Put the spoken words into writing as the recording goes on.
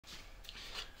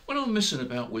When I'm messing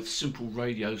about with simple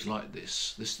radios like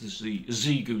this is the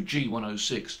Xiegu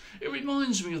G106, it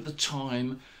reminds me of the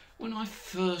time when I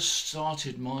first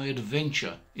started my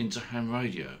adventure into ham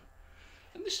radio.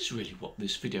 And this is really what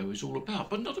this video is all about,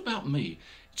 but not about me,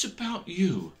 it's about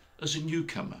you as a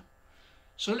newcomer.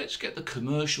 So let's get the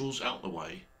commercials out the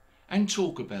way and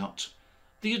talk about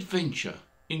the adventure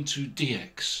into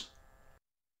DX.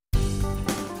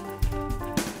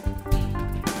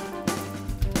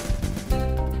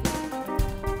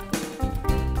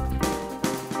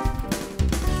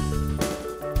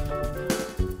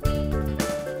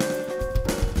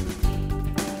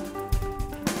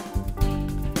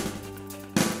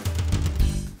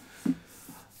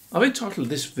 I've entitled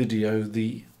this video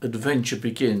The Adventure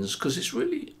Begins because it's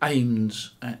really aimed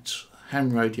at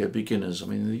ham radio beginners. I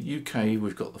mean, in the UK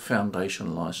we've got the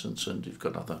foundation licence and you've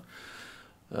got other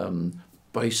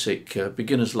basic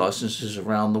beginners licences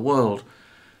around the world.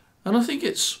 And I think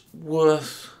it's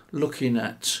worth looking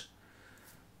at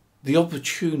the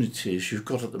opportunities you've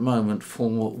got at the moment for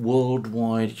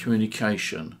worldwide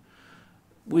communication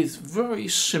with very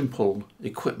simple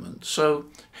equipment. So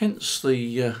hence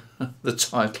the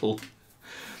title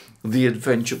The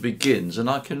Adventure Begins. And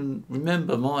I can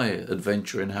remember my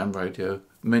adventure in ham radio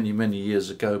many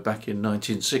years ago, back in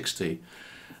 1960,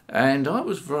 and I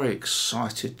was very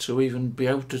excited to even be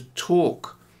able to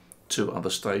talk to other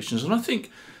stations. And I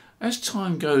think as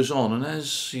time goes on and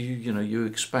as you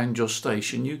expand your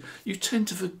station, you tend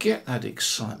to forget that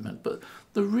excitement, but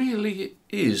there really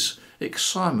is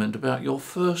excitement about your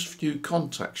first few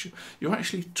contacts. You're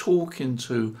actually talking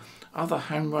to other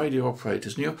ham radio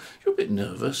operators, and you're a bit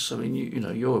nervous. I mean,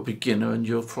 you're a beginner and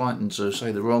you're frightened to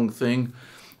say the wrong thing,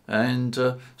 and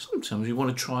sometimes you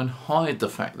want to try and hide the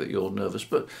fact that you're nervous.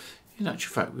 But in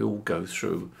actual fact, we all go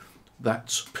through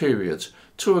that period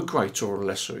to a greater or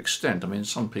lesser extent. I mean,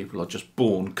 some people are just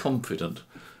born confident.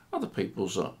 Other people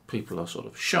are sort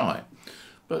of shy.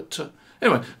 But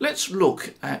anyway, let's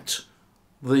look at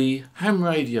the ham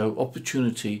radio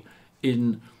opportunity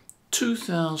in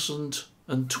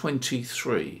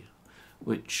 2023,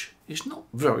 which is not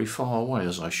very far away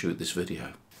as I shoot this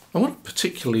video. I want to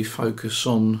particularly focus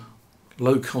on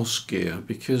low-cost gear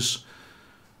because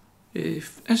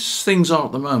as things are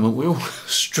at the moment, we're all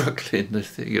struggling.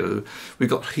 We've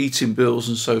got heating bills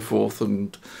and so forth,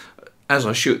 and as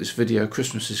I shoot this video,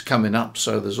 Christmas is coming up,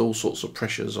 so there's all sorts of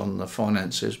pressures on the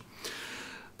finances.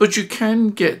 But you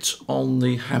can get on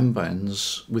the ham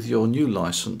bands with your new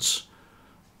licence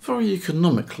very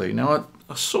economically. Now,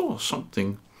 I saw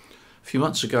something a few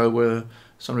months ago where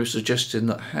somebody was suggesting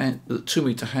that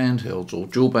 2-metre handhelds or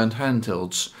dual band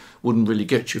handhelds wouldn't really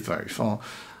get you very far.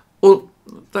 Well,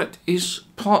 that is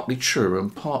partly true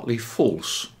and partly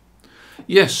false.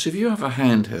 Yes, if you have a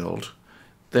handheld,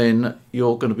 then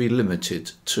you're going to be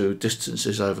limited to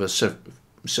distances over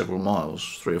several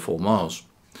miles, 3 or 4 miles.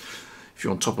 If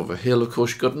you're on top of a hill, of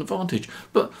course, you've got an advantage.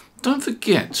 But don't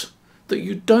forget that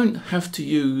you don't have to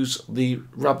use the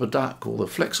rubber duck or the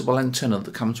flexible antenna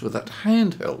that comes with that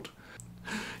handheld.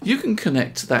 You can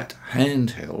connect that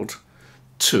handheld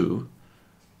to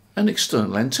an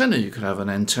external antenna. You could have an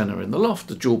antenna in the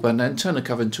loft, a dual band antenna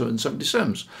covering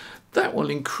 277s. That will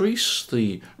increase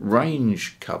the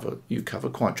range you cover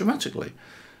quite dramatically.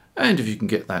 And if you can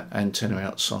get that antenna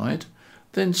outside,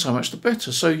 then so much the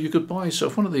better. So you could buy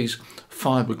yourself one of these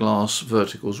fiberglass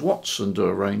verticals. Watson do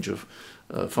a range of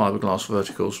fiberglass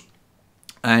verticals,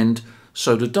 and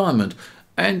so do Diamond.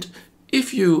 And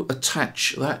if you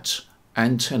attach that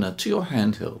antenna to your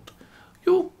handheld,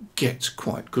 you'll get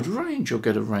quite good range. You'll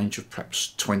get a range of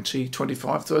perhaps 20,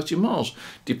 25, 30 miles,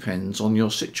 depends on your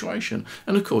situation.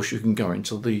 And of course you can go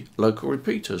into the local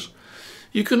repeaters.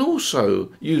 You can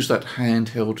also use that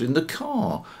handheld in the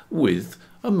car with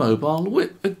a mobile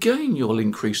whip. Again, you'll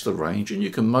increase the range and you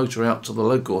can motor out to the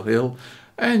local hill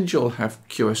and you'll have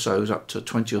QSOs up to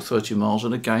 20 or 30 miles,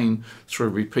 and again through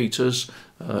repeaters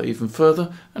even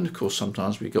further. And of course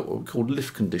sometimes we got what we call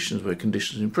lift conditions, where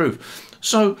conditions improve.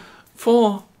 So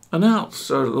for an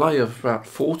outlay of about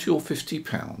 40 or 50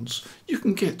 pounds, you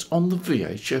can get on the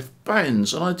VHF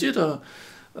bands. And I did a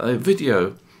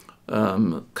video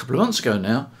a couple of months ago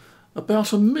now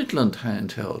about a Midland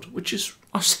handheld, which is,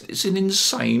 I said, it's an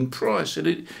insane price, and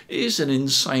it is an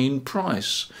insane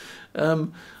price.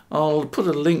 I'll put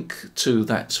a link to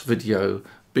that video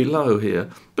below here,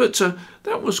 but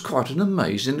that was quite an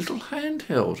amazing little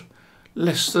handheld.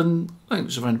 Less than, I think it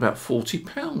was around about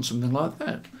 £40, something like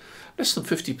that. Less than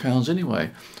 £50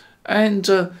 anyway. And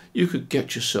you could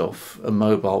get yourself a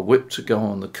mobile whip to go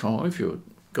on the car if you've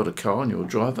got a car and you're a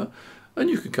driver, and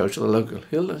you could go to the local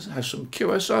hill and have some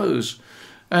QSOs.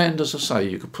 And as I say,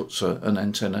 you could put an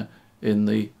antenna in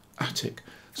the attic.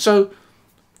 So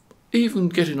even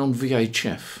getting on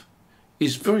VHF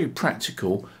is very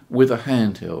practical with a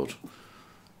handheld.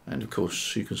 And of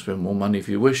course you can spend more money if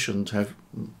you wish and have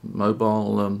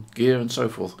mobile gear and so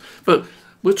forth. But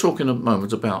we're talking at the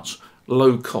moment about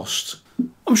low cost.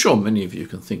 I'm sure many of you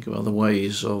can think of other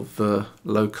ways of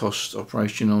low cost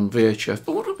operation on VHF,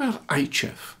 but what about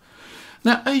HF?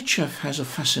 Now HF has a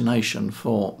fascination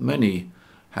for many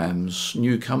hams,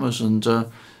 newcomers and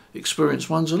experienced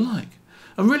ones alike.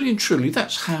 And really and truly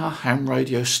that's how ham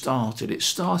radio started. It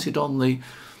started on the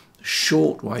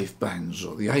shortwave bands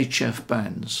or the HF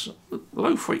bands,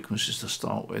 low frequencies to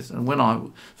start with. And when I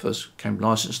first came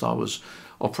licensed I was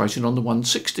operating on the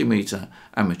 160 metre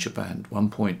amateur band,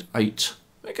 1.8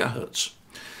 megahertz.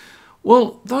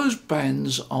 Well, those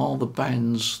bands are the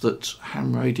bands that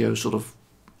ham radio sort of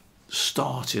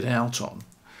started out on.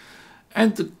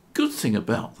 And the good thing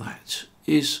about that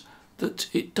is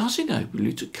that it does enable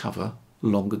you to cover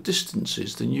longer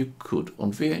distances than you could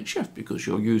on VHF because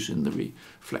you're using the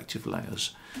reflective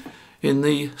layers in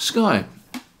the sky.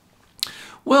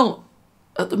 Well,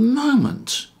 at the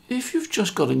moment, if you've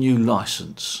just got a new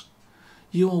license,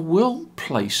 you are well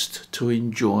placed to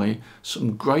enjoy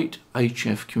some great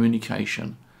HF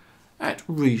communication at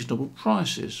reasonable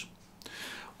prices.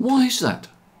 Why is that?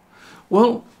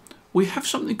 Well, we have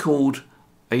something called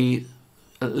a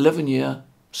 11-year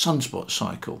sunspot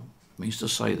cycle. It means to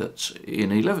say that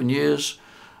in 11 years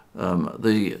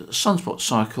the sunspot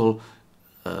cycle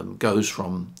goes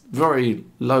from very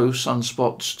low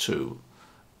sunspots to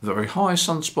very high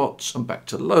sunspots and back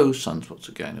to low sunspots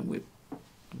again, and we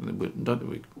don't think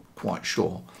we're quite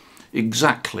sure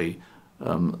exactly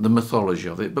the mythology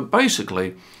of it, but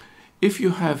basically if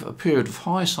you have a period of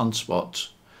high sunspots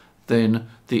then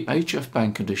the HF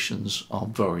band conditions are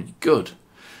very good.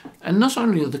 And not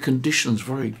only are the conditions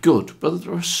very good, but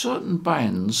there are certain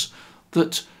bands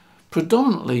that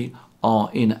predominantly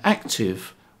are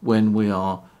inactive when we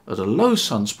are at a low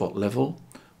sunspot level,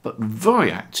 but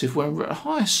very active when we're at a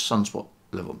high sunspot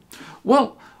level.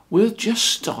 Well, we're just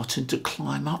starting to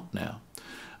climb up now.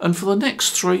 And for the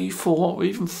next 3, 4, or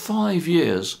even 5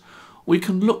 years, we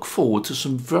can look forward to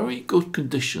some very good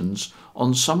conditions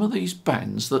on some of these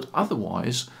bands that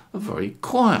otherwise are very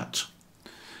quiet.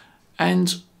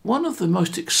 And one of the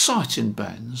most exciting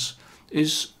bands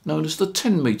is known as the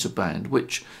 10 metre band,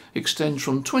 which extends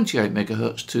from 28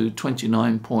 megahertz to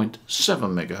 29.7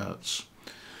 megahertz.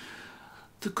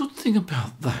 The good thing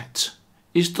about that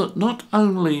is that not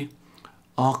only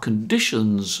are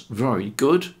conditions very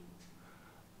good,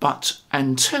 but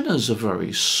antennas are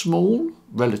very small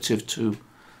relative to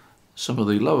some of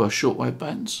the lower shortwave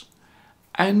bands,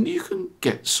 and you can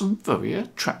get some very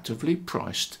attractively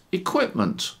priced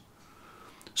equipment.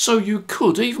 So you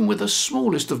could, even with the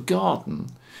smallest of garden,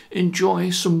 enjoy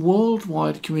some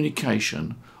worldwide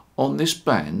communication on this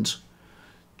band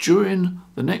during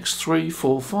the next 3,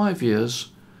 4, 5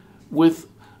 years with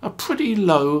a pretty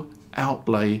low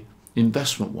outlay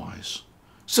investment wise.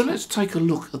 So let's take a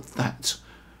look at that,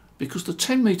 because the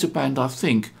 10 metre band I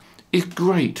think is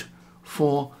great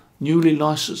for newly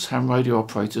licensed ham radio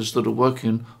operators that are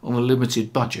working on a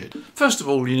limited budget. First of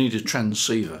all, you need a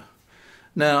transceiver.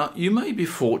 Now, you may be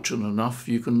fortunate enough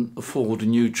you can afford a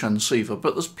new transceiver,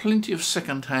 but there's plenty of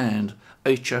second-hand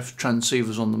HF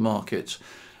transceivers on the market.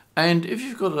 And if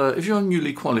you're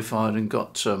newly qualified and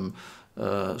got sort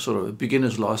of a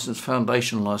beginner's license,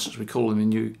 foundation license, we call them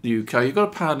in the UK, you've got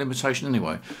a power limitation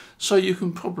anyway. So you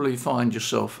can probably find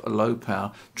yourself a low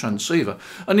power transceiver.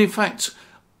 And in fact,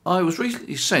 I was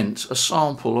recently sent a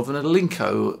sample of an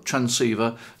Alinco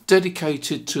transceiver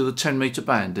dedicated to the 10 metre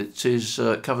band. It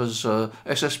covers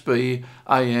SSB,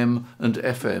 AM and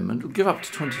FM, and will give up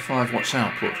to 25 watts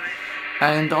output.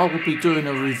 And I will be doing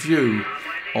a review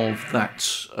of that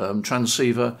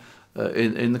transceiver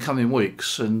in the coming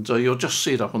weeks, and you'll just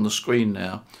see it up on the screen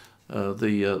now,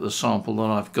 the sample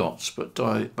that I've got, but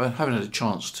I haven't had a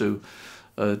chance to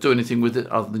do anything with it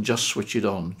other than just switch it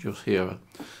on. You'll hear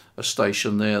a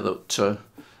station there that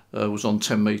was on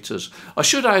 10 metres. I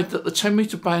should add that the 10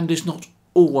 metre band is not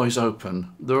always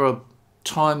open. There are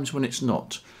times when it's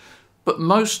not, but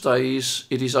most days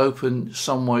it is open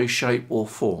some way, shape or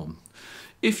form.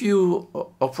 If you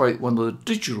operate one of the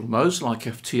digital modes like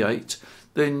FT8,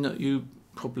 then you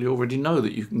probably already know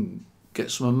that you can get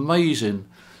some amazing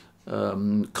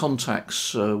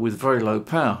contacts with very low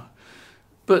power.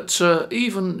 But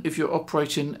even if you're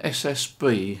operating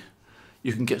SSB,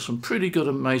 you can get some pretty good,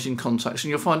 amazing contacts, and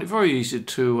you'll find it very easy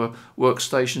to work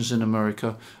stations in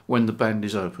America when the band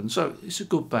is open. So it's a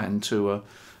good band to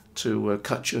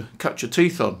cut your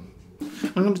teeth on.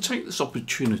 I'm going to take this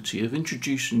opportunity of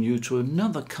introducing you to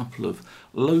another couple of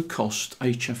low-cost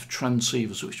HF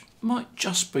transceivers which might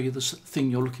just be the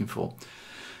thing you're looking for.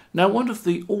 Now, one of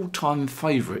the all-time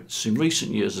favourites in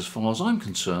recent years as far as I'm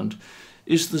concerned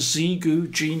is the Xiegu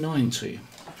G90.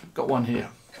 I've got one here.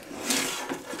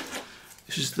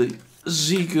 This is the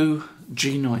Xiegu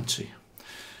G90.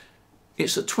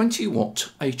 It's a 20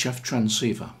 watt HF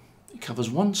transceiver. It covers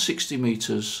 160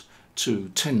 metres to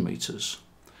 10 metres.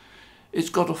 It's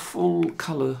got a full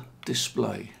colour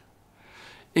display.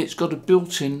 It's got a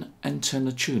built-in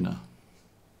antenna tuner.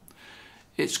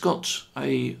 It's got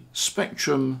a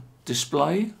spectrum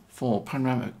display for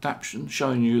panoramic adaptation,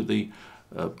 showing you the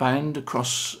band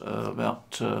across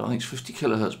about I think it's 50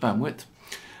 kilohertz bandwidth,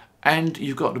 and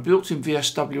you've got a built-in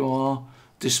VSWR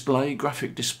display,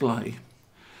 graphic display,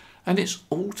 and it's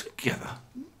altogether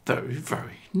very,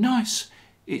 very nice.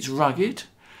 It's rugged,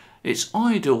 it's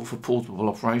ideal for portable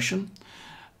operation,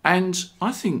 and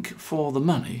I think for the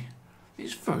money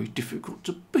it's very difficult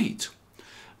to beat.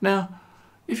 Now,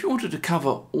 if you wanted to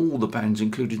cover all the bands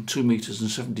including 2 meters and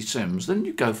 70 sems, then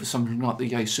you go for something like the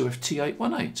Yaesu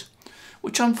FT818,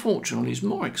 which unfortunately is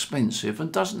more expensive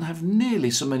and doesn't have nearly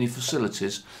so many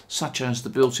facilities such as the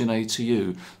built-in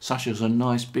ATU, such as a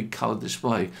nice big colour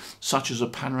display, such as a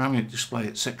panoramic display,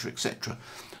 etc, etc.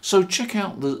 So check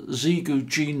out the Xiegu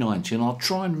G90, and I'll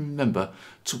try and remember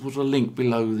to put a link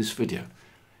below this video.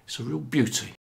 It's a real beauty.